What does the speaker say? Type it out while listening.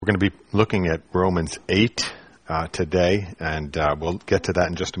We're going to be looking at Romans 8 today, and we'll get to that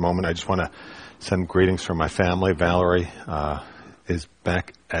in just a moment. I just want to send greetings from my family. Valerie is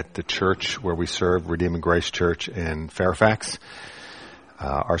back at the church where we serve, Redeeming Grace Church in Fairfax.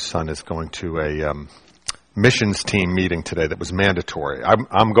 Our son is going to a missions team meeting today that was mandatory.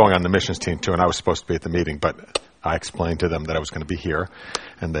 I'm going on the missions team too, and I was supposed to be at the meeting, but I explained to them that I was going to be here,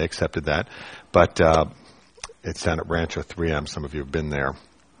 and they accepted that. But it's down at Rancho 3M. Some of you have been there.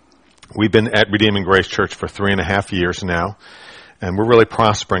 We've been at Redeeming Grace Church for 3.5 years now, and we're really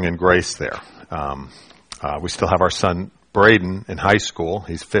prospering in grace there. We still have our son Braden in high school.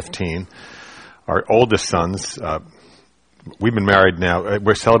 He's 15. Our oldest sons, we've been married now.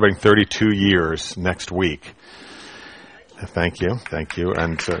 We're celebrating 32 years next week. Thank you.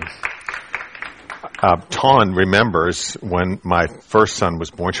 And Tawn remembers when my first son was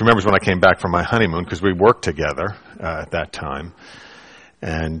born. She remembers when I came back from my honeymoon because we worked together at that time.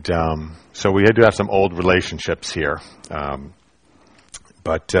 And so we do have some old relationships here.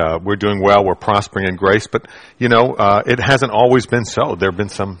 But we're doing well. We're prospering in grace. But, it hasn't always been so. There have been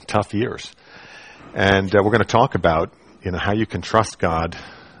some tough years. And we're going to talk about, how you can trust God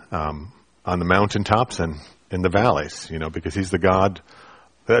on the mountaintops and in the valleys, because He's the God.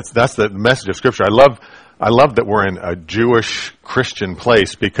 That's the message of Scripture. I love that we're in a Jewish Christian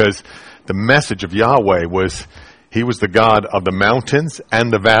place because the message of Yahweh was He was the God of the mountains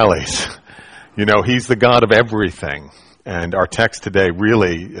and the valleys. He's the God of everything. And our text today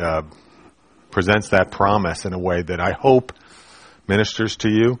really presents that promise in a way that I hope ministers to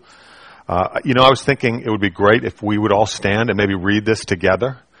you. I was thinking it would be great if we would all stand and maybe read this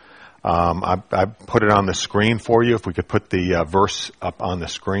together. I put it on the screen for you, if we could put the verse up on the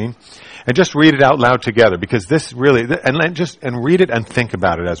screen. And just read it out loud together, because this really, and read it and think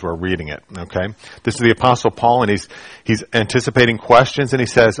about it as we're reading it, okay? This is the Apostle Paul, and he's anticipating questions, and he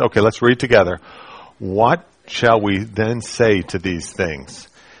says, okay, let's read together. What shall we then say to these things?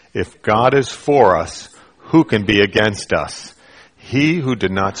 If God is for us, who can be against us? He who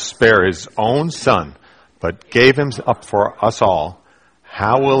did not spare His own Son, but gave Him up for us all,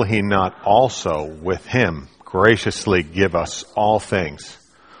 how will He not also with Him graciously give us all things?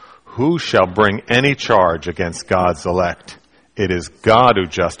 Who shall bring any charge against God's elect? It is God who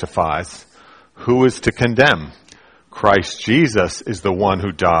justifies. Who is to condemn? Christ Jesus is the one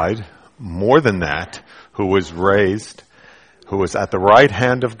who died, more than that, who was raised, who is at the right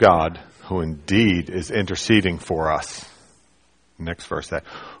hand of God, who indeed is interceding for us. Next verse.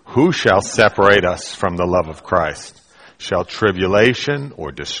 Who shall separate us from the love of Christ? Shall tribulation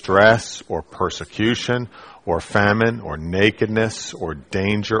or distress or persecution or famine or nakedness or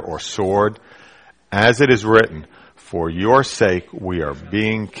danger or sword? As it is written, for your sake we are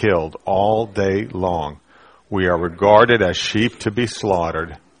being killed all day long. We are regarded as sheep to be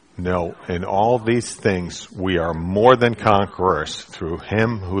slaughtered. No, in all these things we are more than conquerors through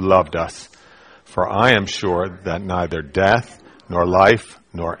Him who loved us. For I am sure that neither death, nor life,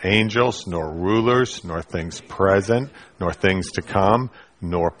 nor angels, nor rulers, nor things present, nor things to come,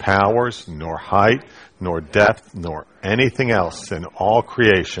 nor powers, nor height, nor depth, nor anything else in all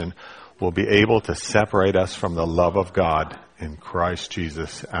creation will be able to separate us from the love of God in Christ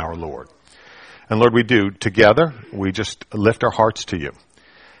Jesus our Lord. And Lord, we do, together, we just lift our hearts to You.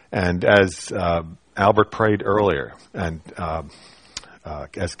 And as Albert prayed earlier, and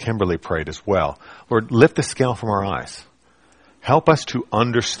as Kimberly prayed as well, Lord, lift the scale from our eyes. Help us to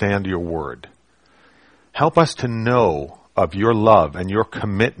understand Your word. Help us to know of Your love and Your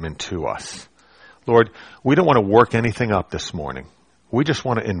commitment to us. Lord, we don't want to work anything up this morning. We just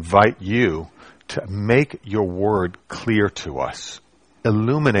want to invite You to make Your word clear to us.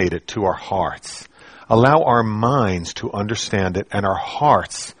 Illuminate it to our hearts. Allow our minds to understand it and our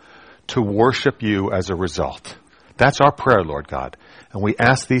hearts to worship You as a result. That's our prayer, Lord God. And we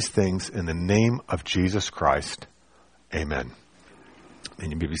ask these things in the name of Jesus Christ. Amen.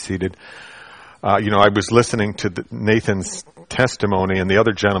 And you may be seated. I was listening to Nathan's testimony, and the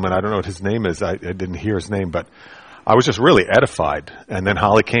other gentleman, I don't know what his name is. I didn't hear his name, but I was just really edified. And then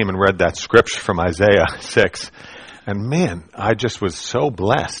Holly came and read that scripture from Isaiah 6. And man, I just was so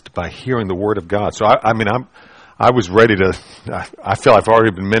blessed by hearing the word of God. So I was ready to, I feel I've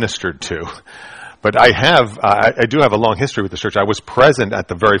already been ministered to. But I do have a long history with the church. I was present at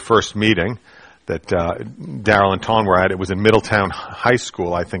the very first meeting that Darrell and Tawn were at. It was in Middletown High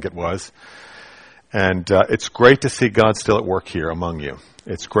School, I think it was. And it's great to see God still at work here among you.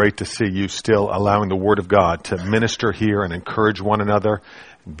 It's great to see you still allowing the Word of God to minister here and encourage one another,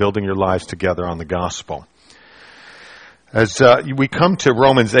 building your lives together on the gospel. As we come to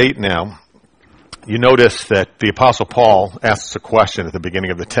Romans 8 now, you notice that the Apostle Paul asks a question at the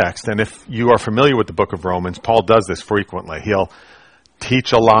beginning of the text. And if you are familiar with the book of Romans, Paul does this frequently. He'll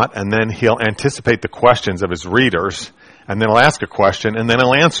teach a lot, and then he'll anticipate the questions of his readers, and then he'll ask a question, and then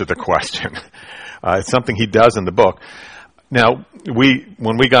he'll answer the question. It's something he does in the book. Now,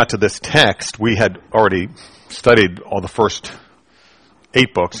 when we got to this text, we had already studied all the first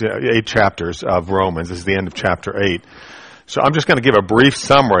 8 chapters of Romans. This is the end of chapter 8. So I'm just going to give a brief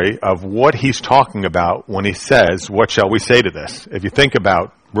summary of what he's talking about when he says, what shall we say to this? If you think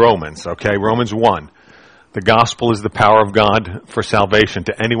about Romans, okay, Romans 1, the gospel is the power of God for salvation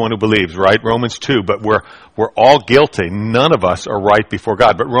to anyone who believes, right? Romans 2, but we're all guilty. None of us are right before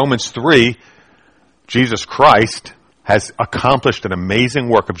God. But Romans 3, Jesus Christ has accomplished an amazing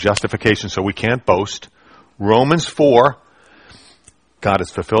work of justification, so we can't boast. Romans 4, God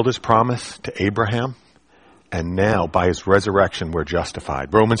has fulfilled his promise to Abraham, and now by his resurrection we're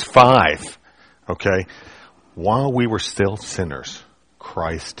justified. Romans 5, okay, while we were still sinners,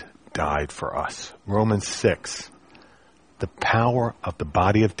 Christ died for us. Romans 6, the power of the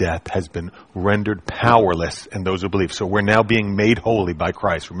body of death has been rendered powerless in those who believe. So we're now being made holy by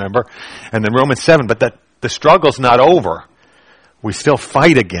Christ, remember? And then Romans 7, but the struggle's not over. We still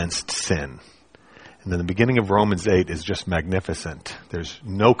fight against sin. And then the beginning of Romans 8 is just magnificent. There's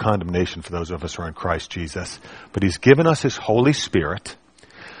no condemnation for those of us who are in Christ Jesus. But he's given us his Holy Spirit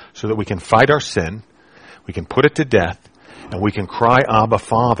so that we can fight our sin, we can put it to death, and we can cry, Abba,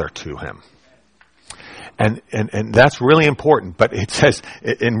 Father, to him. And that's really important. But it says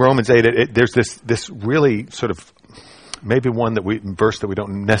in Romans 8, there's this really sort of maybe verse that we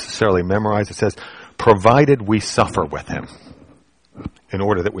don't necessarily memorize. It says, provided we suffer with him, in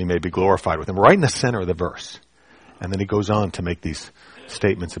order that we may be glorified with him. Right in the center of the verse. And then he goes on to make these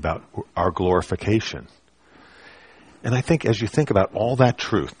statements about our glorification. And I think as you think about all that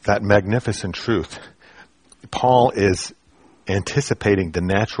truth, that magnificent truth, Paul is anticipating the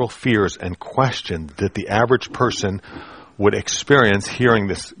natural fears and questions that the average person would experience hearing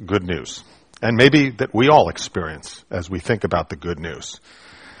this good news. And maybe that we all experience as we think about the good news.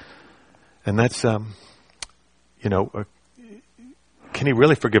 And that's, can he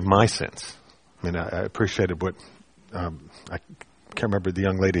really forgive my sins? I mean, I appreciated what, I can't remember the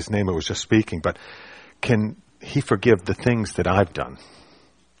young lady's name who was just speaking, but can he forgive the things that I've done?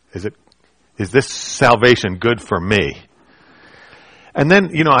 Is this salvation good for me? And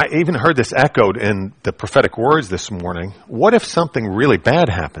then, I even heard this echoed in the prophetic words this morning. What if something really bad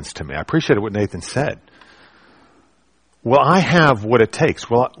happens to me? I appreciated what Nathan said. Will I have what it takes?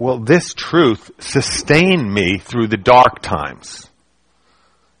 Will this truth sustain me through the dark times?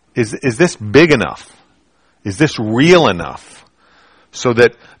 Is this big enough? Is this real enough so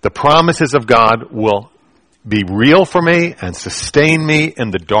that the promises of God will be real for me and sustain me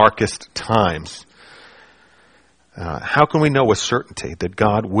in the darkest times? How can we know with certainty that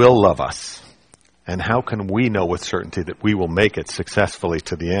God will love us? And how can we know with certainty that we will make it successfully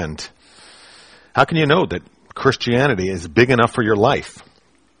to the end? How can you know that Christianity is big enough for your life?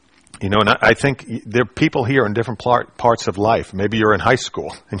 And I think there are people here in different parts of life. Maybe you're in high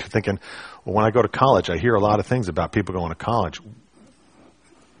school and you're thinking, well, when I go to college, I hear a lot of things about people going to college.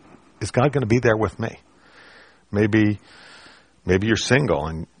 Is God going to be there with me? Maybe you're single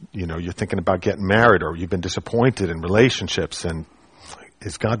and, you're thinking about getting married, or you've been disappointed in relationships, and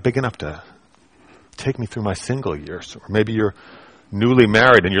is God big enough to take me through my single years? Or maybe you're newly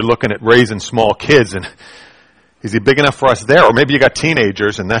married and you're looking at raising small kids, and is he big enough for us there? Or maybe you got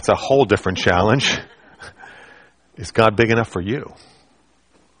teenagers and that's a whole different challenge. Is God big enough for you?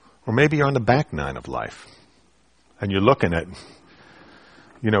 Or maybe you're on the back nine of life and you're looking at,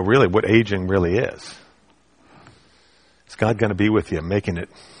 really what aging really is. Is God going to be with you,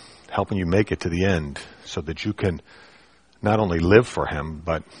 helping you make it to the end so that you can not only live for him,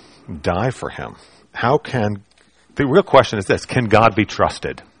 but die for him? The real question is this: can God be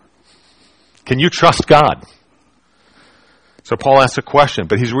trusted? Can you trust God? So Paul asks a question,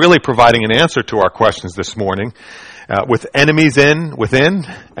 but he's really providing an answer to our questions this morning. With enemies within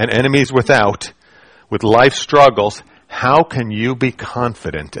and enemies without, with life struggles, how can you be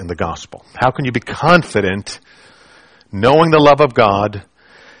confident in the gospel? How can you be confident knowing the love of God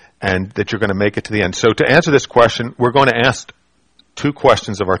and that you're going to make it to the end? So to answer this question, we're going to ask 2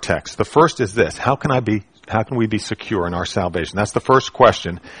 questions of our text. The first is this: how can we be secure in our salvation? That's the first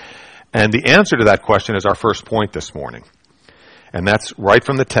question. And the answer to that question is our first point this morning. And that's right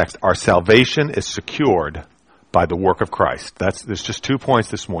from the text. Our salvation is secured by the work of Christ. There's just 2 points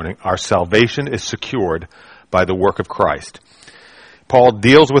this morning. Our salvation is secured by the work of Christ. Paul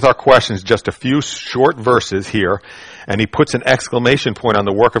deals with our questions, just a few short verses here, and he puts an exclamation point on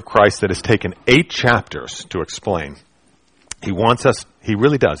the work of Christ that has taken 8 chapters to explain. He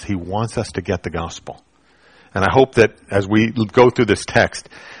really does. He wants us to get the gospel. And I hope that as we go through this text,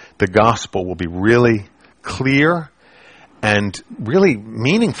 the gospel will be really clear and really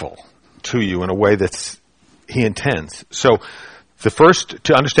meaningful to you in a way that he intends. So the first,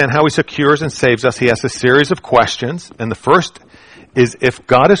 to understand how he secures and saves us, he asks a series of questions. And the first is, if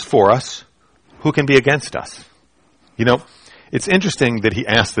God is for us, who can be against us? You know, it's interesting that he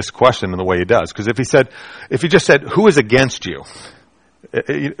asked this question in the way he does. Because if he just said, who is against you?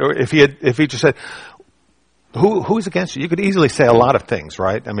 Or if he just said, who is against you? You could easily say a lot of things,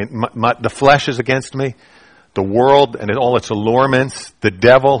 right? I mean, the flesh is against me, the world and all its allurements, the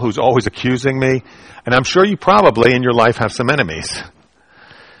devil who's always accusing me. And I'm sure you probably in your life have some enemies.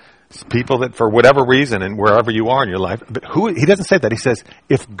 It's people that for whatever reason and wherever you are in your life. But he doesn't say that. He says,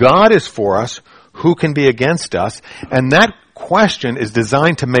 if God is for us, who can be against us? And that question is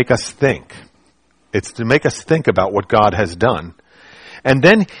designed to make us think. It's to make us think about what God has done. And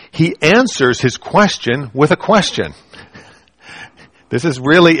then he answers his question with a question. This is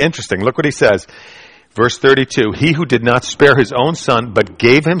really interesting. Look what he says. Verse 32, he who did not spare his own son, but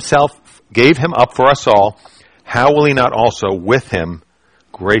gave him up for us all, how will he not also with him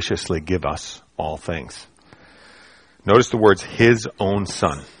graciously give us all things? Notice the words, his own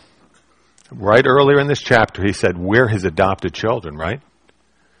son. Right earlier in this chapter, he said, we're his adopted children, right?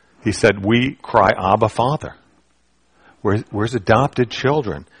 He said, we cry, Abba, Father. We're his adopted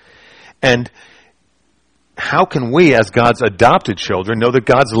children. And how can we, as God's adopted children, know that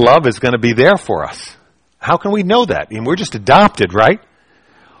God's love is going to be there for us? How can we know that? I mean, we're just adopted, right?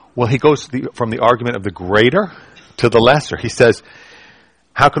 Well, he goes from the argument of the greater to the lesser. He says,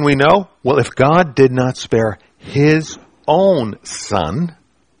 how can we know? Well, if God did not spare his own son,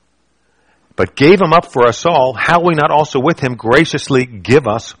 but gave him up for us all, how will he not also with him graciously give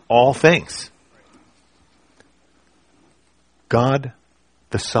us all things? God,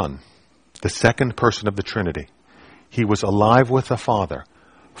 the Son, the second person of the Trinity, he was alive with the Father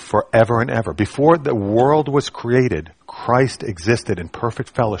forever and ever. Before the world was created, Christ existed in perfect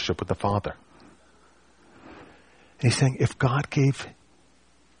fellowship with the Father. And he's saying, if God gave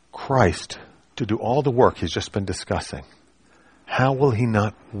Christ to do all the work he's just been discussing, how will he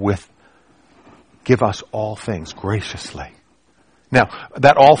not give us all things graciously? Now,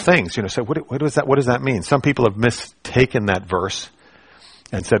 that all things, so what does that mean? Some people have mistaken that verse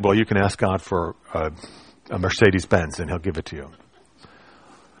and said, well, you can ask God for a Mercedes-Benz and he'll give it to you.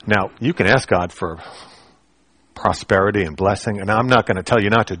 Now, you can ask God for prosperity and blessing, and I'm not going to tell you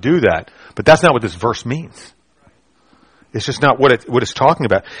not to do that, but that's not what this verse means. It's just not what it's talking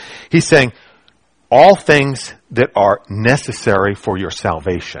about. He's saying all things that are necessary for your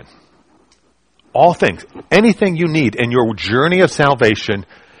salvation. All things. Anything you need in your journey of salvation,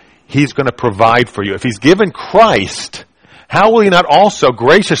 he's going to provide for you. If he's given Christ, how will he not also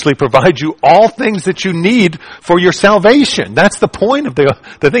graciously provide you all things that you need for your salvation? That's the point of the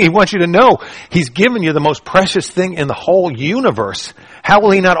thing. He wants you to know he's given you the most precious thing in the whole universe. How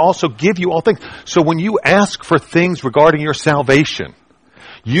will he not also give you all things? So when you ask for things regarding your salvation,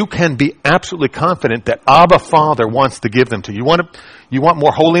 you can be absolutely confident that Abba Father wants to give them to you. You want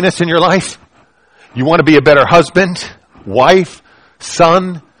more holiness in your life? You want to be a better husband, wife,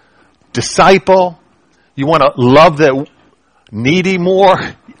 son, disciple? You want to love the needy more?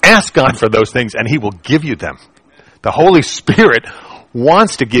 Ask God for those things and he will give you them. The Holy Spirit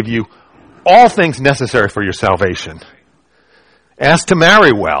wants to give you all things necessary for your salvation. Ask to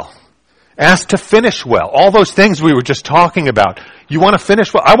marry well. Ask to finish well. All those things we were just talking about. You want to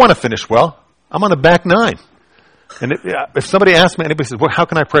finish well? I want to finish well. I'm on a back 9. And if somebody asks me, anybody says, well, how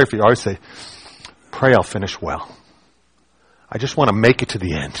can I pray for you? I always say, pray I'll finish well. I just want to make it to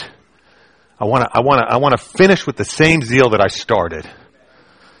the end. I want to finish with the same zeal that I started.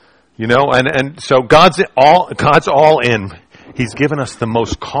 And so God's all in. He's given us the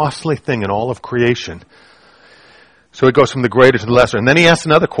most costly thing in all of creation. So it goes from the greater to the lesser. And then he asks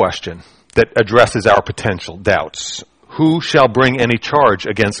another question that addresses our potential doubts. Who shall bring any charge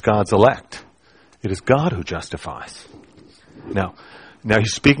against God's elect? It is God who justifies. Now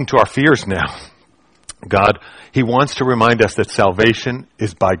he's speaking to our fears now. God, he wants to remind us that salvation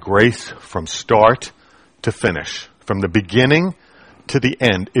is by grace from start to finish. From the beginning to the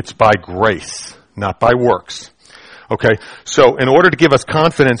end, it's by grace, not by works. Okay, so in order to give us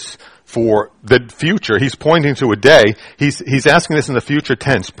confidence for the future, he's pointing to a day. He's asking this in the future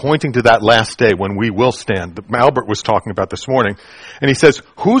tense, pointing to that last day when we will stand. That Albert was talking about this morning. And he says,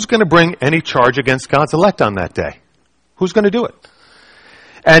 who's going to bring any charge against God's elect on that day? Who's going to do it?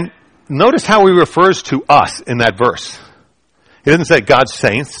 And notice how he refers to us in that verse. He doesn't say God's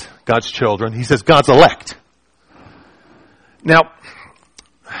saints, God's children. He says God's elect. Now,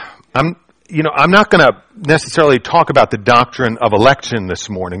 I'm not going to necessarily talk about the doctrine of election this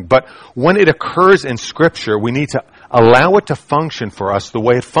morning, but when it occurs in Scripture, we need to allow it to function for us the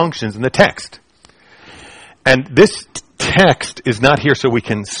way it functions in the text. And this text is not here so we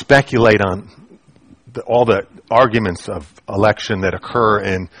can speculate on all the arguments of election that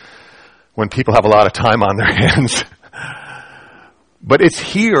occur when people have a lot of time on their hands. But it's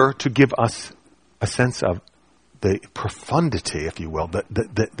here to give us a sense of the profundity, if you will,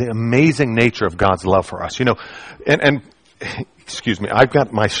 the amazing nature of God's love for us. And excuse me, I've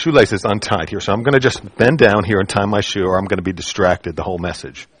got my shoelaces untied here, so I'm going to just bend down here and tie my shoe, or I'm going to be distracted the whole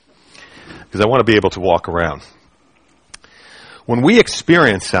message, because I want to be able to walk around. When we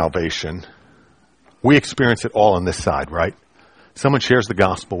experience salvation, we experience it all on this side, right? Someone shares the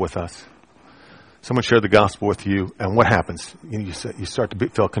gospel with us. Someone shared the gospel with you, and what happens? You start to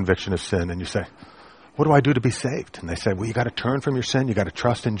feel conviction of sin, and you say, what do I do to be saved? And they say, well, you got to turn from your sin. You got to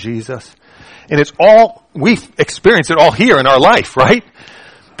trust in Jesus. And it's all, we experience it all here in our life, right?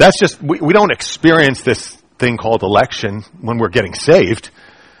 That's just, we don't experience this thing called election when we're getting saved.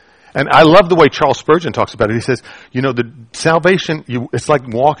 And I love the way Charles Spurgeon talks about it. He says, the salvation, it's like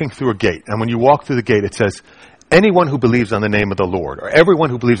walking through a gate. And when you walk through the gate, it says, anyone who believes on the name of the Lord, or everyone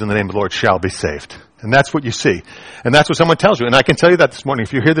who believes on the name of the Lord shall be saved. And that's what you see. And that's what someone tells you. And I can tell you that this morning.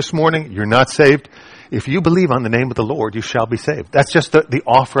 If you're here this morning, you're not saved. If you believe on the name of the Lord, you shall be saved. That's just the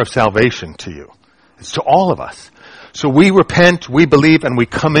offer of salvation to you. It's to all of us. So we repent, we believe, and we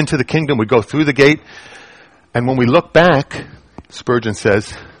come into the kingdom. We go through the gate. And when we look back, Spurgeon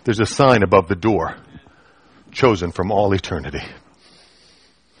says, there's a sign above the door, chosen from all eternity.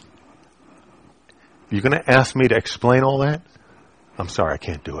 You're going to ask me to explain all that? I'm sorry, I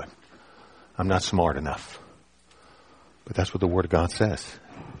can't do it. I'm not smart enough. But that's what the Word of God says.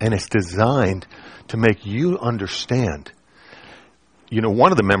 And it's designed to make you understand.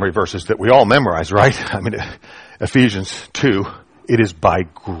 One of the memory verses that we all memorize, right? Ephesians 2, it is by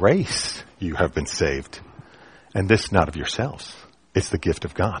grace you have been saved. And this not of yourselves. It's the gift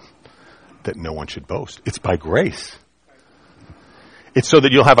of God, that no one should boast. It's by grace. It's so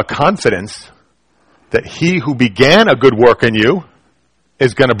that you'll have a confidence that he who began a good work in you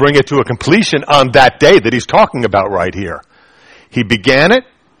is going to bring it to a completion on that day that he's talking about right here. He began it.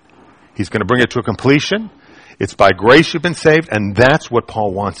 He's going to bring it to a completion. It's by grace you've been saved, and that's what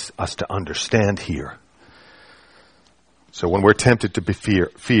Paul wants us to understand here. So when we're tempted to be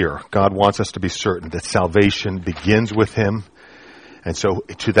fear, God wants us to be certain that salvation begins with him. And so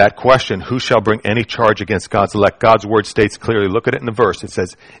to that question, who shall bring any charge against God's elect? God's word states clearly, look at it in the verse, it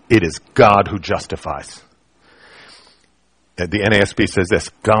says, it is God who justifies. And the NASB says this,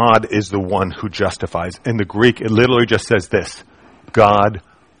 God is the one who justifies. In the Greek, it literally just says this, God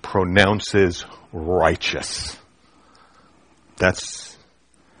pronounces righteous. That's,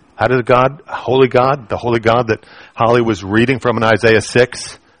 how did God, the holy God that Holly was reading from in Isaiah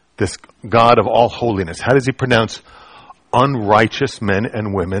 6, this God of all holiness, how does he pronounce unrighteous men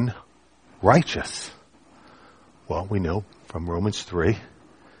and women righteous? Well, we know from Romans 3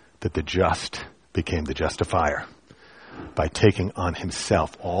 that the just became the justifier by taking on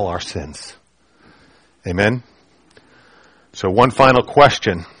himself all our sins. Amen? So one final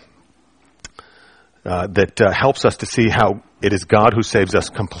question that helps us to see how it is God who saves us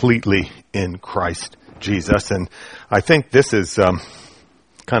completely in Christ Jesus. And I think this is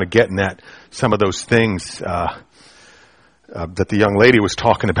kind of getting at some of those things that the young lady was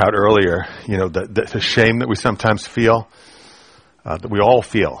talking about earlier, the shame that we sometimes feel, that we all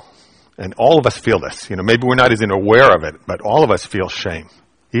feel. And all of us feel this. Maybe we're not even aware of it, but all of us feel shame.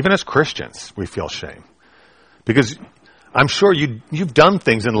 Even as Christians, we feel shame. Because I'm sure you've done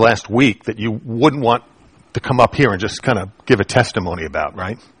things in the last week that you wouldn't want to come up here and just kind of give a testimony about,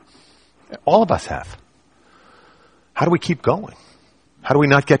 right? All of us have. How do we keep going? How do we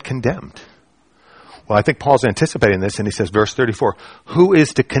not get condemned? Well, I think Paul's anticipating this, and he says, verse 34, who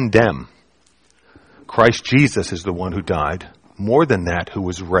is to condemn? Christ Jesus is the one who died. More than that, who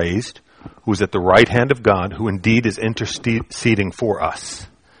was raised, who is at the right hand of God, who indeed is interceding for us.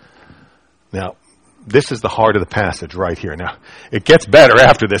 Now, this is the heart of the passage right here. Now, it gets better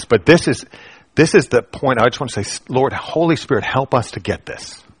after this, but this is the point. I just want to say, Lord, Holy Spirit, help us to get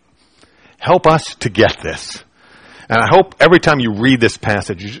this. Help us to get this. And I hope every time you read this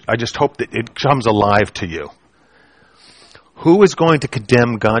passage, I just hope that it comes alive to you. Who is going to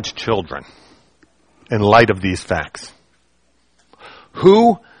condemn God's children in light of these facts?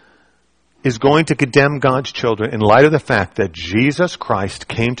 Who is going to condemn God's children in light of the fact that Jesus Christ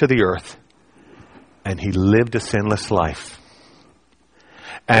came to the earth and he lived a sinless life.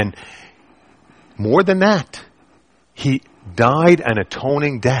 And more than that, he died an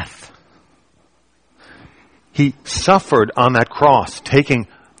atoning death. He suffered on that cross, taking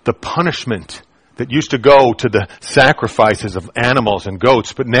the punishment that used to go to the sacrifices of animals and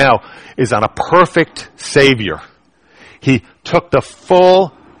goats, but now is on a perfect Savior. He took the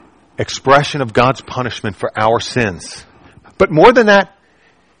full expression of God's punishment for our sins. But more than that,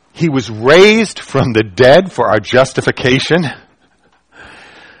 he was raised from the dead for our justification.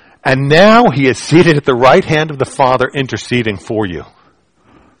 And now he is seated at the right hand of the Father interceding for you.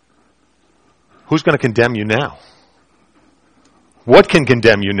 Who's going to condemn you now? What can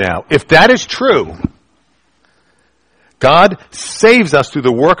condemn you now? If that is true, God saves us through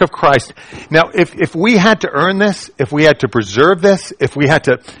the work of Christ. Now, if we had to earn this, if we had to preserve this, if we had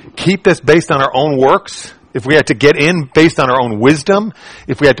to keep this based on our own works, if we had to get in based on our own wisdom,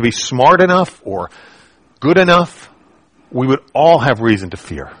 if we had to be smart enough or good enough, we would all have reason to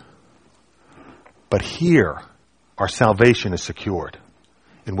fear. But here, our salvation is secured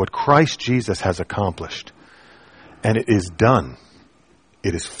in what Christ Jesus has accomplished. And it is done.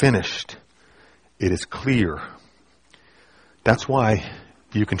 It is finished. It is clear. That's why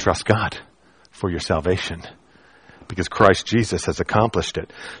you can trust God for your salvation, because Christ Jesus has accomplished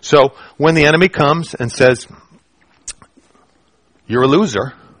it. So when the enemy comes and says, you're a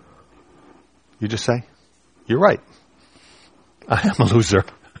loser, you just say, you're right. I am a loser.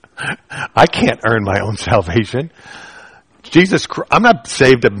 I can't earn my own salvation. I'm not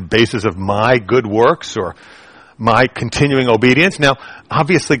saved on the basis of my good works or my continuing obedience. Now,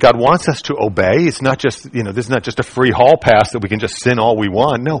 obviously God wants us to obey. It's not just, this is not just a free hall pass that we can just sin all we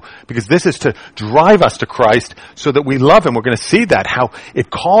want. No, because this is to drive us to Christ so that we love him. We're going to see that, how it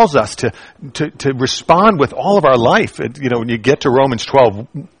calls us to respond with all of our life. When you get to Romans 12,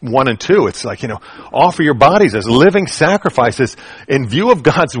 1 and 2, it's like, offer your bodies as living sacrifices in view of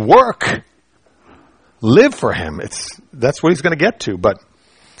God's work. Live for him. That's what he's going to get to. But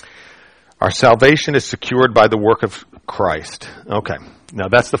our salvation is secured by the work of Christ. Okay, now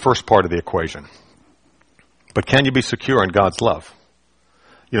that's the first part of the equation. But can you be secure in God's love?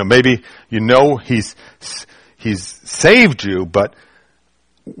 Maybe he's saved you, but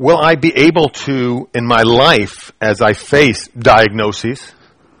will I be able to, in my life, as I face diagnoses,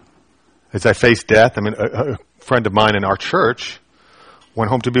 as I face death? A friend of mine in our church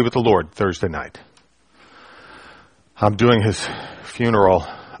went home to be with the Lord Thursday night. I'm doing his funeral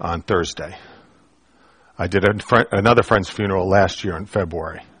on Thursday. I did another friend's funeral last year in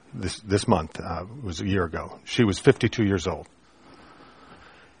February. This month, it was a year ago. She was 52 years old.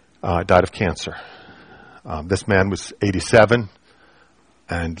 Died of cancer. This man was 87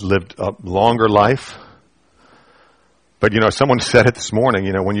 and lived a longer life. But someone said it this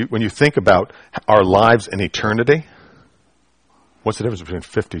morning. When you think about our lives in eternity, what's the difference between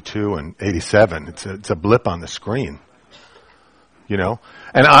 52 and 87? It's a blip on the screen.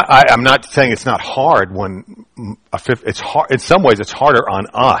 And I'm not saying it's not hard when it's hard. In some ways, it's harder on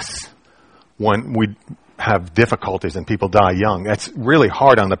us when we have difficulties and people die young. That's really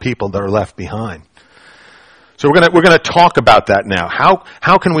hard on the people that are left behind. So we're gonna talk about that now.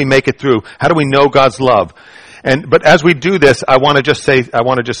 How can we make it through? How do we know God's love? But as we do this, I want to just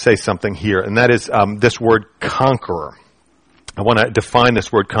say something here, and that is this word conqueror. I want to define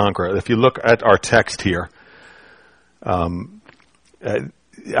this word conqueror. If you look at our text here.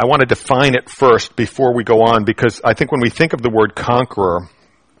 I want to define it first before we go on, because I think when we think of the word conqueror,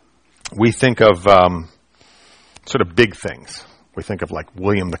 we think of sort of big things. We think of like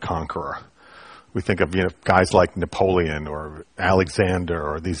William the Conqueror. We think of guys like Napoleon or Alexander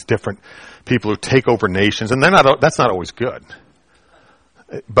or these different people who take over nations, and that's not always good.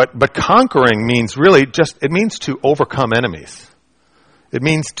 But conquering means it means to overcome enemies. It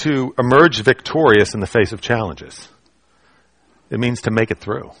means to emerge victorious in the face of challenges. It means to make it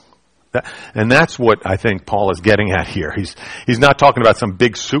through. And that's what I think Paul is getting at here. He's not talking about some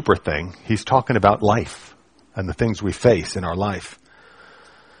big super thing. He's talking about life and the things we face in our life.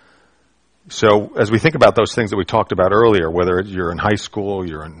 So as we think about those things that we talked about earlier, whether you're in high school,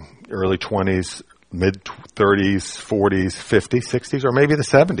 you're in early 20s, mid-30s, 40s, 50s, 60s, or maybe the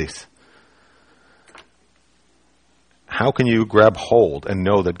 70s, how can you grab hold and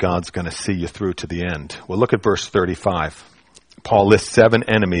know that God's going to see you through to the end? Well, look at verse 35. Paul lists 7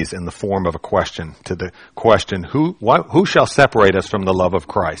 enemies in the form of a question. To the question, who shall separate us from the love of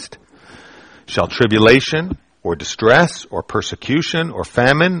Christ? Shall tribulation or distress or persecution or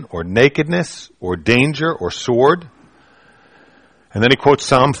famine or nakedness or danger or sword? And then he quotes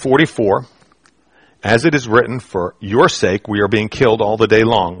Psalm 44. As it is written, for your sake we are being killed all the day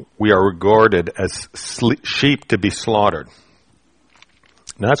long. We are regarded as sheep to be slaughtered.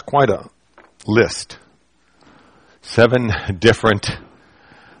 Now that's quite a list. 7 different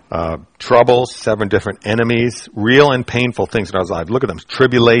troubles, 7 different enemies, real and painful things in our lives. Look at them.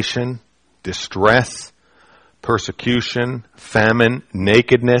 Tribulation, distress, persecution, famine,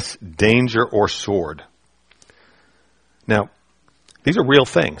 nakedness, danger, or sword. Now, these are real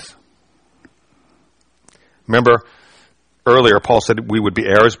things. Remember, earlier Paul said we would be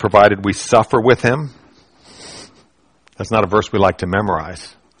heirs provided we suffer with him. That's not a verse we like to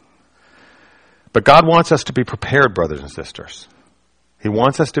memorize. But God wants us to be prepared, brothers and sisters. He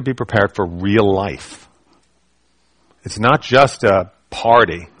wants us to be prepared for real life. It's not just a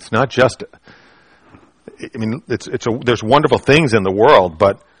party. It's not just... there's wonderful things in the world,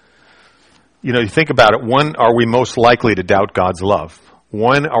 but you think about it. When are we most likely to doubt God's love?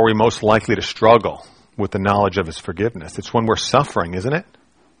 When are we most likely to struggle with the knowledge of his forgiveness? It's when we're suffering, isn't it?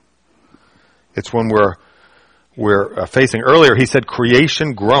 It's when we're facing. Earlier he said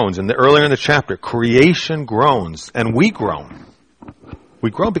creation groans, and earlier in the chapter, creation groans, and we groan. We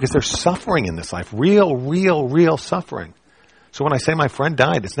groan because there's suffering in this life. Real suffering. So when I say my friend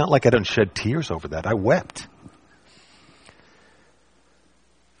died, it's not like I didn't shed tears over that. I wept.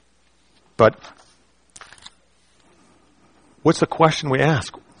 But what's the question we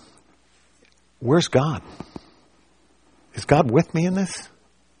ask? Where's God? Is God with me in this?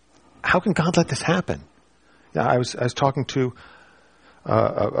 How can God let this happen? Yeah, I was talking to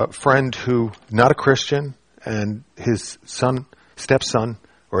a friend who, not a Christian, and his stepson,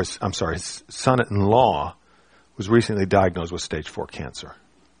 his son-in-law, was recently diagnosed with stage 4 cancer.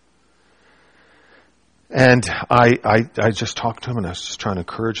 And I just talked to him, and I was just trying to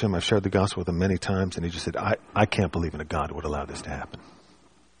encourage him. I've shared the gospel with him many times, and he just said, I can't believe in a God who would allow this to happen.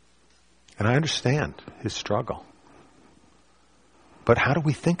 And I understand his struggle. But how do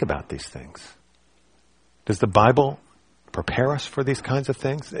we think about these things? Does the Bible prepare us for these kinds of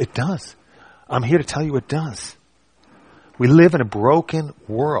things? It does. I'm here to tell you it does. We live in a broken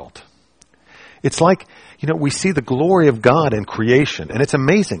world. It's like, we see the glory of God in creation, and it's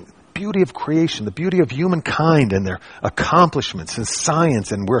amazing. The beauty of creation, the beauty of humankind and their accomplishments in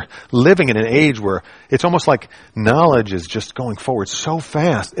science, and we're living in an age where it's almost like knowledge is just going forward so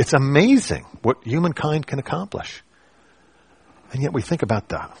fast. It's amazing what humankind can accomplish. And yet we think about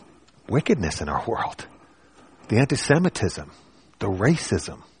the wickedness in our world, the anti-Semitism, the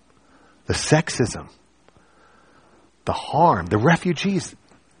racism, the sexism, the harm, the refugees.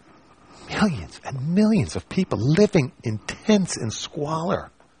 Millions and millions of people living in tents and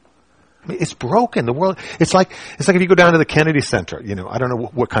squalor. I mean, it's broken. The world. It's like if you go down to the Kennedy Center. I don't know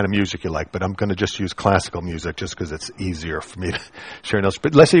what kind of music you like, but I'm going to just use classical music just because it's easier for me to share notes.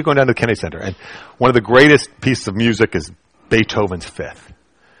 But let's say you're going down to the Kennedy Center, and one of the greatest pieces of music is Beethoven's Fifth,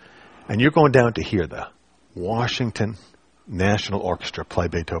 and you're going down to hear the Washington National Orchestra play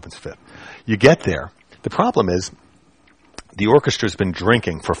Beethoven's Fifth. You get there. The problem is, the orchestra's been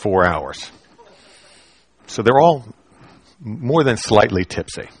drinking for 4 hours. So they're all more than slightly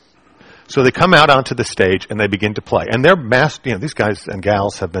tipsy. So they come out onto the stage and they begin to play. And they're these guys and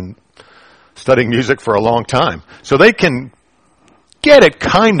gals have been studying music for a long time. So they can get it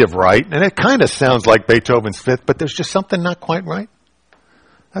kind of right, and it kind of sounds like Beethoven's Fifth, but there's just something not quite right.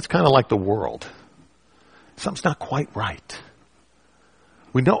 That's kind of like the world. Something's not quite right.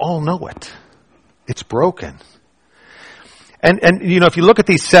 We all know it. It's broken. And if you look at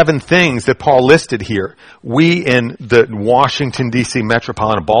these 7 things that Paul listed here, we in the Washington, D.C.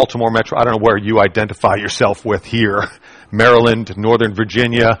 metropolitan, Baltimore metro, I don't know where you identify yourself with here, Maryland, Northern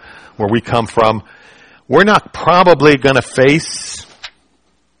Virginia, where we come from, we're not probably going to face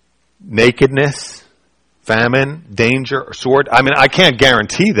nakedness, famine, danger, or sword. I mean, I can't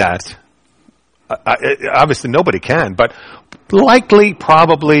guarantee that. Obviously, nobody can, but likely,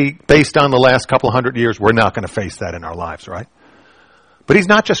 probably, based on the last couple of 100 years, we're not going to face that in our lives, right? But he's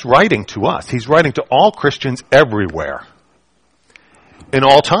not just writing to us. He's writing to all Christians everywhere, in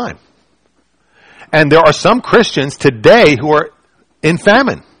all time. And there are some Christians today who are in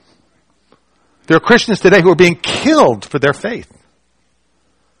famine. There are Christians today who are being killed for their faith.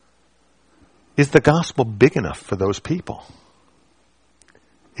 Is the gospel big enough for those people?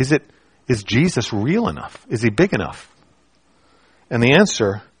 Is Jesus real enough? Is he big enough? And the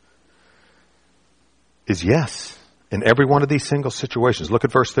answer is yes. In every one of these single situations. Look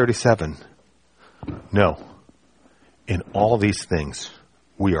at verse 37. No. In all these things,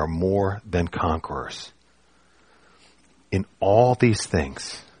 we are more than conquerors. In all these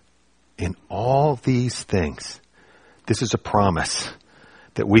things. In all these things. This is a promise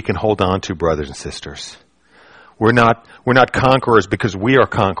that we can hold on to, brothers and sisters. We're not conquerors because we are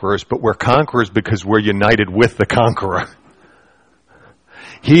conquerors, but we're conquerors because we're united with the conqueror.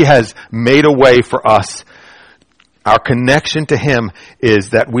 He has made a way for us. Our connection to him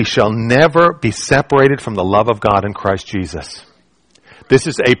is that we shall never be separated from the love of God in Christ Jesus. This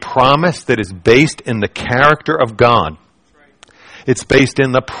is a promise that is based in the character of God. It's based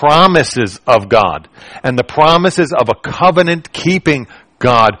in the promises of God and the promises of a covenant-keeping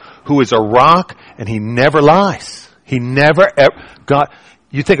God who is a rock and he never lies. He never, ever, God,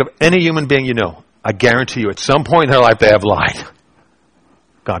 you think of any human being you know, I guarantee you at some point in their life they have lied.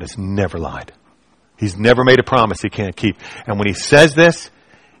 God has never lied. He's never made a promise he can't keep. And when he says this,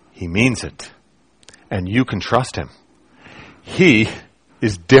 he means it. And you can trust him. He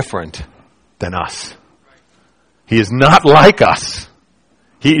is different than us. He is not like us.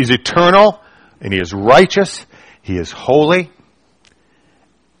 He is eternal and he is righteous. He is holy.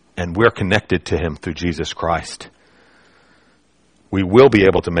 And we're connected to him through Jesus Christ. We will be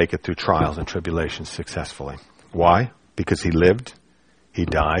able to make it through trials and tribulations successfully. Why? Because he lived, he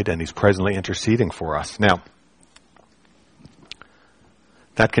died, and he's presently interceding for us. Now,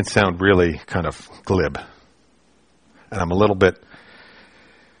 that can sound really kind of glib. And I'm a little bit,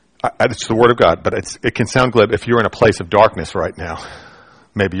 it's the Word of God, but it can sound glib if you're in a place of darkness right now.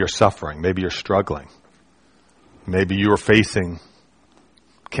 Maybe you're suffering. Maybe you're struggling. Maybe you're facing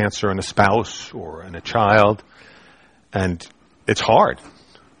cancer in a spouse or in a child, and it's hard.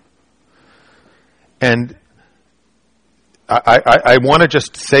 And I want to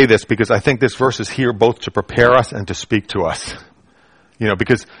just say this because I think this verse is here both to prepare us and to speak to us. You know,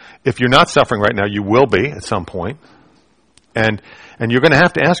 because if you're not suffering right now, you will be at some point. And you're going to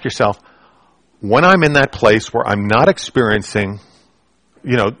have to ask yourself, when I'm in that place where I'm not experiencing,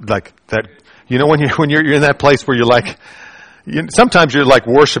 you know, like that, you know, when you're in that place where you're like, sometimes you're like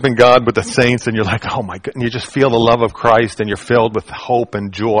worshiping God with the saints and you're like, oh my God, and you just feel the love of Christ and you're filled with hope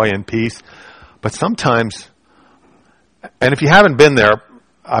and joy and peace. But sometimes, and if you haven't been there,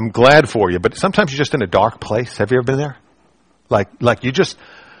 I'm glad for you, but sometimes you're just in a dark place. Have you ever been there? Like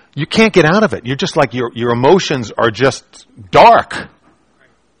you can't get out of it. You're just like, your emotions are just dark.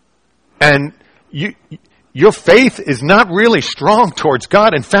 And your faith is not really strong towards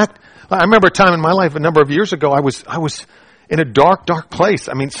God. In fact, I remember a time in my life a number of years ago, I was in a dark, dark place.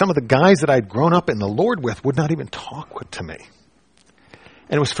 I mean, some of the guys that I'd grown up in the Lord with would not even talk to me.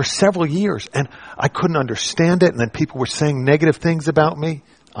 And it was for several years, and I couldn't understand it. And then people were saying negative things about me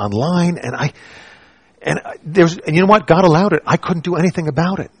online, and you know what? God allowed it. I couldn't do anything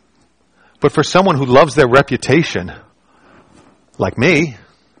about it. But for someone who loves their reputation, like me,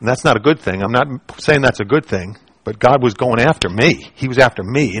 and that's not a good thing. I'm not saying that's a good thing, but God was going after me. He was after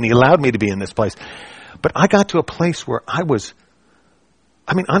me, and he allowed me to be in this place. But I got to a place where honestly,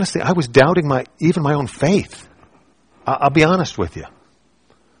 I was doubting even my own faith. I'll be honest with you.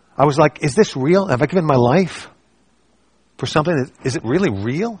 I was like, is this real? Have I given my life for something? Is it really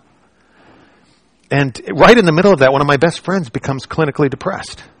real? And right in the middle of that, one of my best friends becomes clinically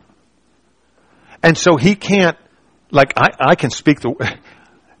depressed. And so he can't, I can speak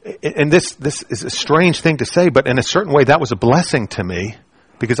and this is a strange thing to say, but in a certain way that was a blessing to me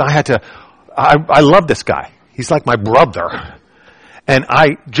because I love this guy. He's like my brother. And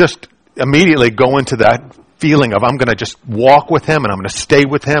I just immediately go into that feeling of I'm going to just walk with him and I'm going to stay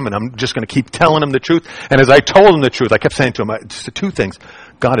with him and I'm just going to keep telling him the truth. And as I told him the truth, I kept saying to him, two things.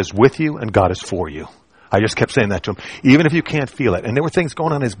 God is with you and God is for you. I just kept saying that to him, even if you can't feel it. And there were things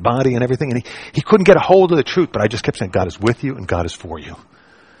going on in his body and everything, and he couldn't get a hold of the truth, but I just kept saying, God is with you and God is for you.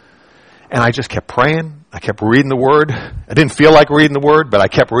 And I just kept praying. I kept reading the Word. I didn't feel like reading the Word, but I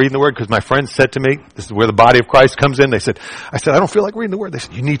kept reading the Word because my friends said to me, this is where the body of Christ comes in. I said, I don't feel like reading the Word. They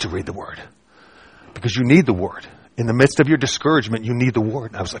said, you need to read the Word because you need the Word. In the midst of your discouragement, you need the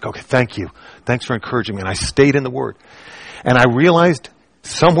Word. And I was like, okay, thank you. Thanks for encouraging me. And I stayed in the Word. And I realized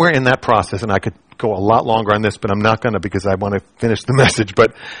somewhere in that process, and I could go a lot longer on this, but I'm not going to because I want to finish the message.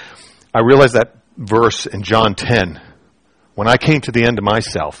 But I realized that verse in John 10, when I came to the end of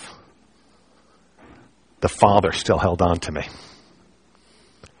myself, the Father still held on to me.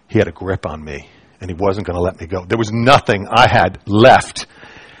 He had a grip on me, and he wasn't going to let me go. There was nothing I had left,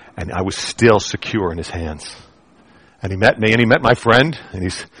 and I was still secure in his hands. And he met me, and he met my friend, and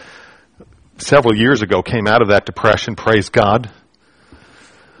he's several years ago came out of that depression, praise God.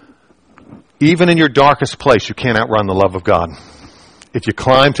 Even in your darkest place, you can't outrun the love of God. If you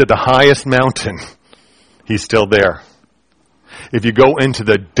climb to the highest mountain, he's still there. If you go into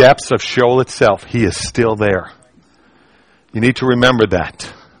the depths of Sheol itself, he is still there. You need to remember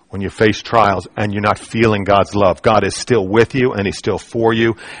that. when you face trials and you're not feeling God's love. God is still with you and He's still for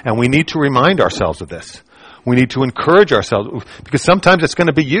you. And we need to remind ourselves of this. We need to encourage ourselves, because sometimes it's going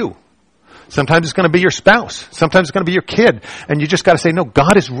to be you. Sometimes it's going to be your spouse. Sometimes it's going to be your kid. And you just got to say, no,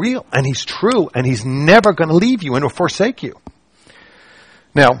 God is real and He's true and He's never going to leave you and forsake you.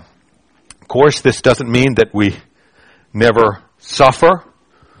 Now, of course, this doesn't mean that we never suffer.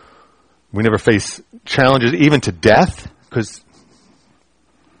 We never face challenges, even to death, because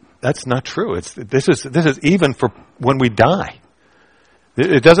that's not true. This is even for when we die.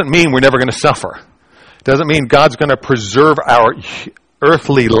 It doesn't mean we're never going to suffer. It doesn't mean God's going to preserve our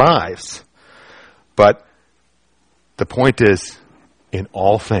earthly lives. But the point is, in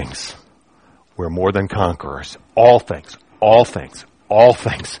all things, we're more than conquerors. All things, all things, all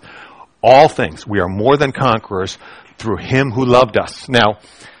things, all things. We are more than conquerors through Him who loved us. Now,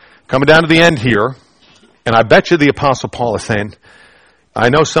 coming down to the end here, and I bet you the Apostle Paul is saying, I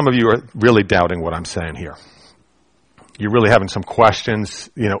know some of you are really doubting what I'm saying here. You're really having some questions.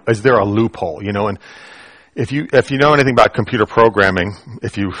 Is there a loophole? And if you know anything about computer programming,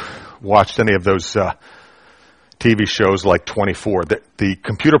 if you watched any of those TV shows like 24, the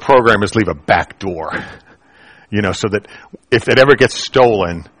computer programmers leave a back door, so that if it ever gets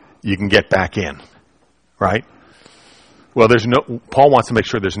stolen, you can get back in, right? Well, Paul wants to make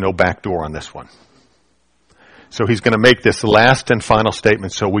sure there's no back door on this one. So he's going to make this last and final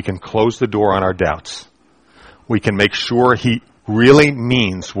statement so we can close the door on our doubts. We can make sure he really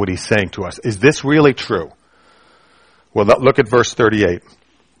means what he's saying to us. Is this really true? Well, look at verse 38.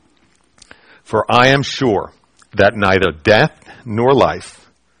 For I am sure that neither death nor life,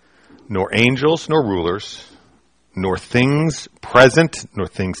 nor angels nor rulers, nor things present nor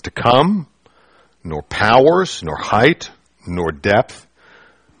things to come, nor powers, nor height, nor depth,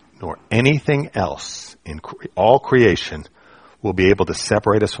 nor anything else in all creation will be able to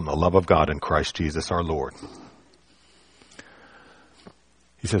separate us from the love of God in Christ Jesus our Lord.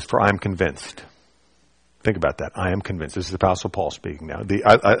 He says, for I am convinced. Think about that. I am convinced. This is the Apostle Paul speaking now.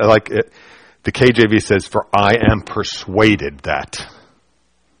 I like it. The KJV says, for I am persuaded that.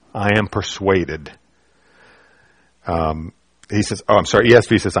 I am persuaded. He says,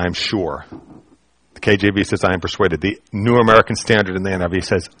 ESV says, I am sure. The KJV says, I am persuaded. The New American Standard in the NIV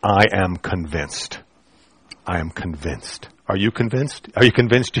says, I am convinced. I am convinced. Are you convinced? Are you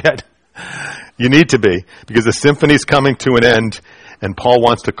convinced yet? You need to be, because the symphony's coming to an end, and Paul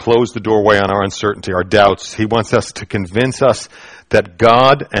wants to close the doorway on our uncertainty, our doubts. He wants us to convince us that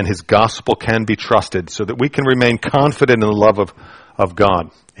God and His gospel can be trusted so that we can remain confident in the love of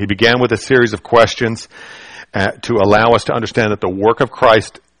God. He began with a series of questions to allow us to understand that the work of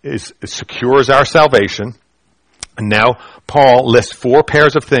Christ secures our salvation. And now Paul lists 4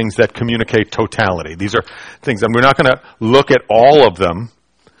 pairs of things that communicate totality. These are things, and we're not going to look at all of them,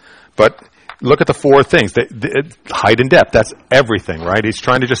 but look at the 4 things. The height and depth, that's everything, right? He's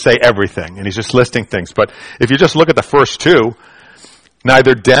trying to just say everything, and he's just listing things. But if you just look at the first 2,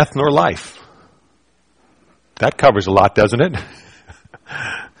 neither death nor life. That covers a lot, doesn't it?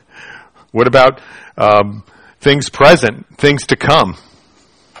 What about things present, things to come?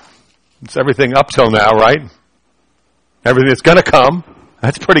 It's everything up till now, right? Everything that's going to come.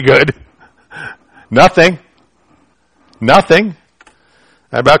 That's pretty good. Nothing.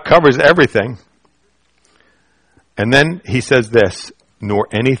 That about covers everything. And then he says this, nor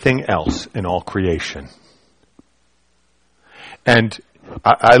anything else in all creation. And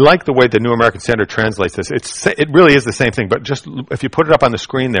I like the way the New American Standard translates this. It really is the same thing, but just if you put it up on the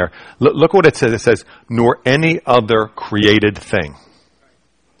screen there, look what it says. It says, nor any other created thing.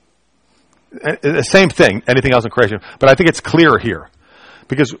 The same thing, anything else in creation. But I think it's clearer here.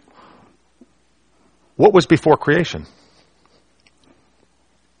 Because what was before creation?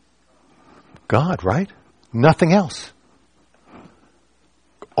 God, right? Nothing else.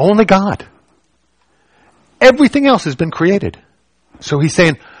 Only God. Everything else has been created. So he's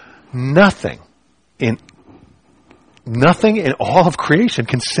saying nothing in all of creation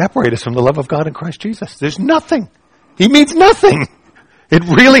can separate us from the love of God in Christ Jesus. There's nothing. He means nothing.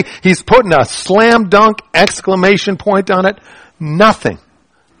 He's putting a slam dunk exclamation point on it. Nothing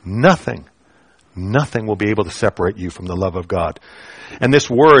will be able to separate you from the love of God. And this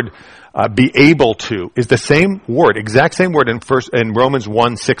word, be able to, is the same word, exact same word in Romans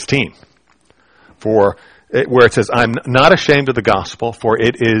 1:16. Where it says, I'm not ashamed of the gospel, for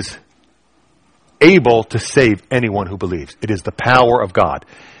it is able to save anyone who believes. It is the power of God.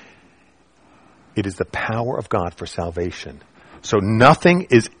 It is the power of God for salvation. So nothing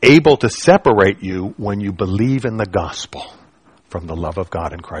is able to separate you when you believe in the gospel from the love of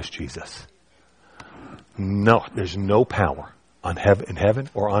God in Christ Jesus. No, there's no power. in heaven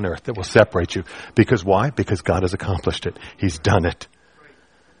or on earth that will separate you. Because why? Because God has accomplished it. He's done it.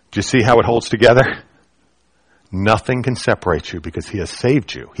 Do you see how it holds together? Nothing can separate you because he has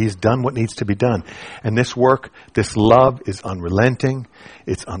saved you. He's done what needs to be done. And this work, this love is unrelenting.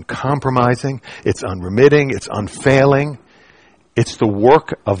 It's uncompromising. It's unremitting. It's unfailing. It's the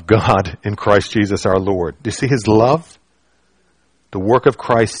work of God in Christ Jesus our Lord. Do you see his love? The work of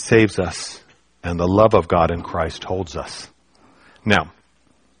Christ saves us, and the love of God in Christ holds us. Now,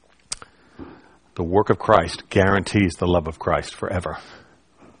 the work of Christ guarantees the love of Christ forever.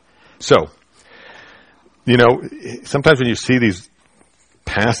 So, sometimes when you see these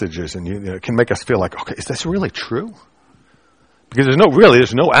passages, and it can make us feel like, okay, is this really true? Because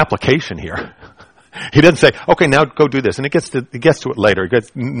there's no application here. He doesn't say, okay, now go do this. And he gets to it later. He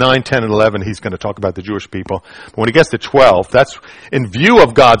gets 9, 10, and 11, he's going to talk about the Jewish people. But when he gets to 12, that's in view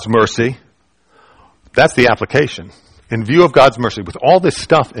of God's mercy. That's the application. In view of God's mercy, with all this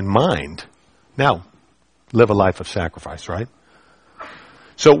stuff in mind, now live a life of sacrifice, right?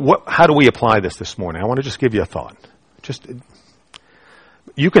 So how do we apply this morning? I want to just give you a thought.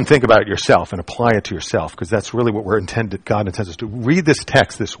 You can think about it yourself and apply it to yourself, because that's really what God intends us to do. Read this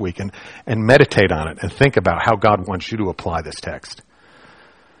text this week and meditate on it and think about how God wants you to apply this text.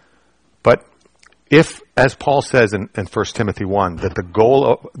 But if, as Paul says in 1 Timothy 1, that the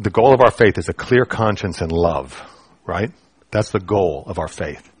goal of our faith is a clear conscience and love, right? That's the goal of our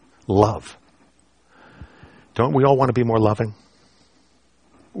faith. Love. Don't we all want to be more loving?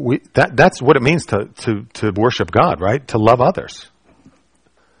 That's what it means to worship God, right? To love others.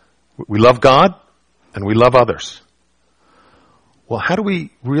 We love God and we love others. Well, how do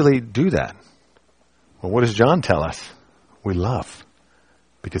we really do that? Well, what does John tell us? We love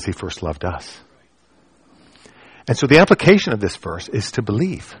because he first loved us. And so the application of this verse is to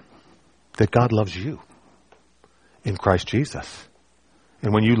believe that God loves you in Christ Jesus.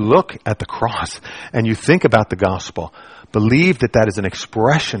 And when you look at the cross and you think about the gospel, believe that is an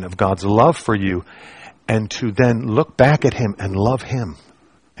expression of God's love for you, and to then look back at him and love him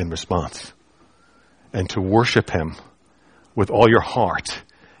in response, and to worship him with all your heart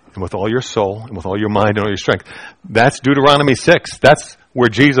and with all your soul and with all your mind and all your strength. That's Deuteronomy 6. That's where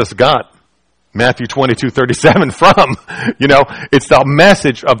Jesus got Matthew 22:37 from. It's the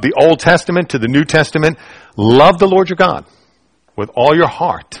message of the Old Testament to the New Testament. Love the Lord your God with all your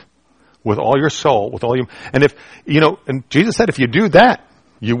heart, with all your soul, with all your... And and Jesus said, if you do that,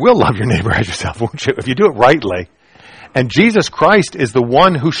 you will love your neighbor as yourself, won't you? If you do it rightly. And Jesus Christ is the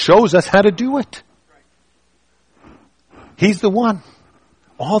one who shows us how to do it. He's the one.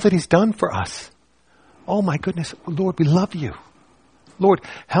 All that he's done for us. Oh my goodness, Lord, we love you. Lord,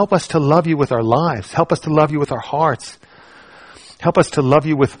 help us to love you with our lives. Help us to love you with our hearts. Help us to love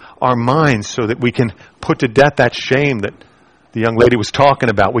you with our minds, so that we can put to death that shame that the young lady was talking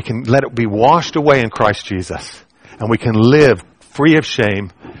about. We can let it be washed away in Christ Jesus. And we can live free of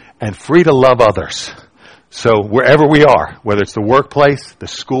shame and free to love others. So wherever we are, whether it's the workplace, the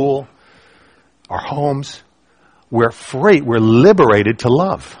school, our homes, we're free, we're liberated to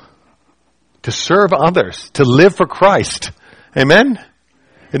love, to serve others, to live for Christ. Amen?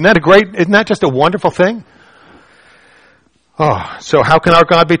 Isn't that just a wonderful thing? So how can our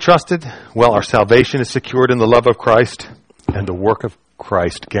God be trusted? Well, our salvation is secured in the love of Christ, and the work of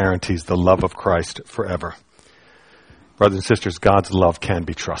Christ guarantees the love of Christ forever. Brothers and sisters, God's love can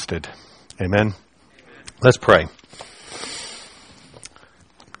be trusted. Amen? Let's pray.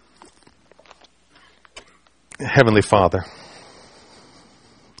 Heavenly Father,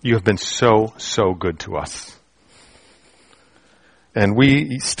 you have been so, so good to us. And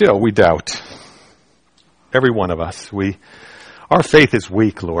we doubt. Every one of us. Our faith is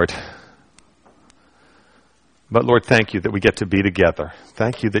weak, Lord. But Lord, thank you that we get to be together.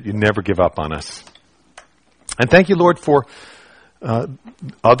 Thank you that you never give up on us. And thank you, Lord, for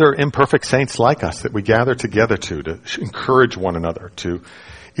other imperfect saints like us that we gather together to encourage one another, to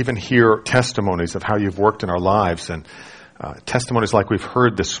even hear testimonies of how you've worked in our lives, and testimonies like we've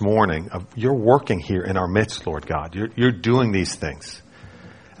heard this morning of you're working here in our midst, Lord God. You're doing these things.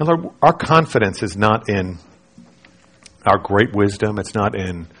 And Lord, our confidence is not in our great wisdom. It's not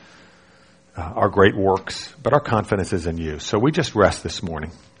in our great works, but our confidence is in you. So we just rest this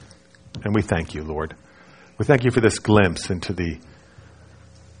morning. And we thank you, Lord. We thank you for this glimpse into the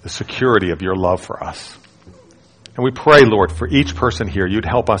security of your love for us. And we pray, Lord, for each person here, you'd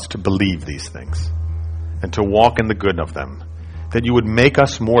help us to believe these things and to walk in the good of them, that you would make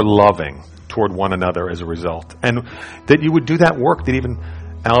us more loving toward one another as a result, and that you would do that work that even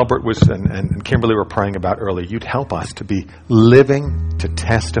Albert was and Kimberly were praying about earlier. You'd help us to be living to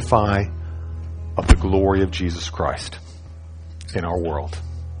testify of the glory of Jesus Christ. in our world,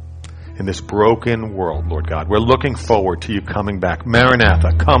 in this broken world, Lord God. We're looking forward to you coming back.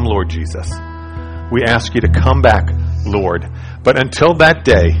 Maranatha, come, Lord Jesus. We ask you to come back, Lord. But until that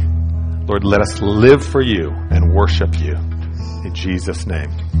day, Lord, let us live for you and worship you. In Jesus' name,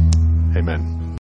 amen.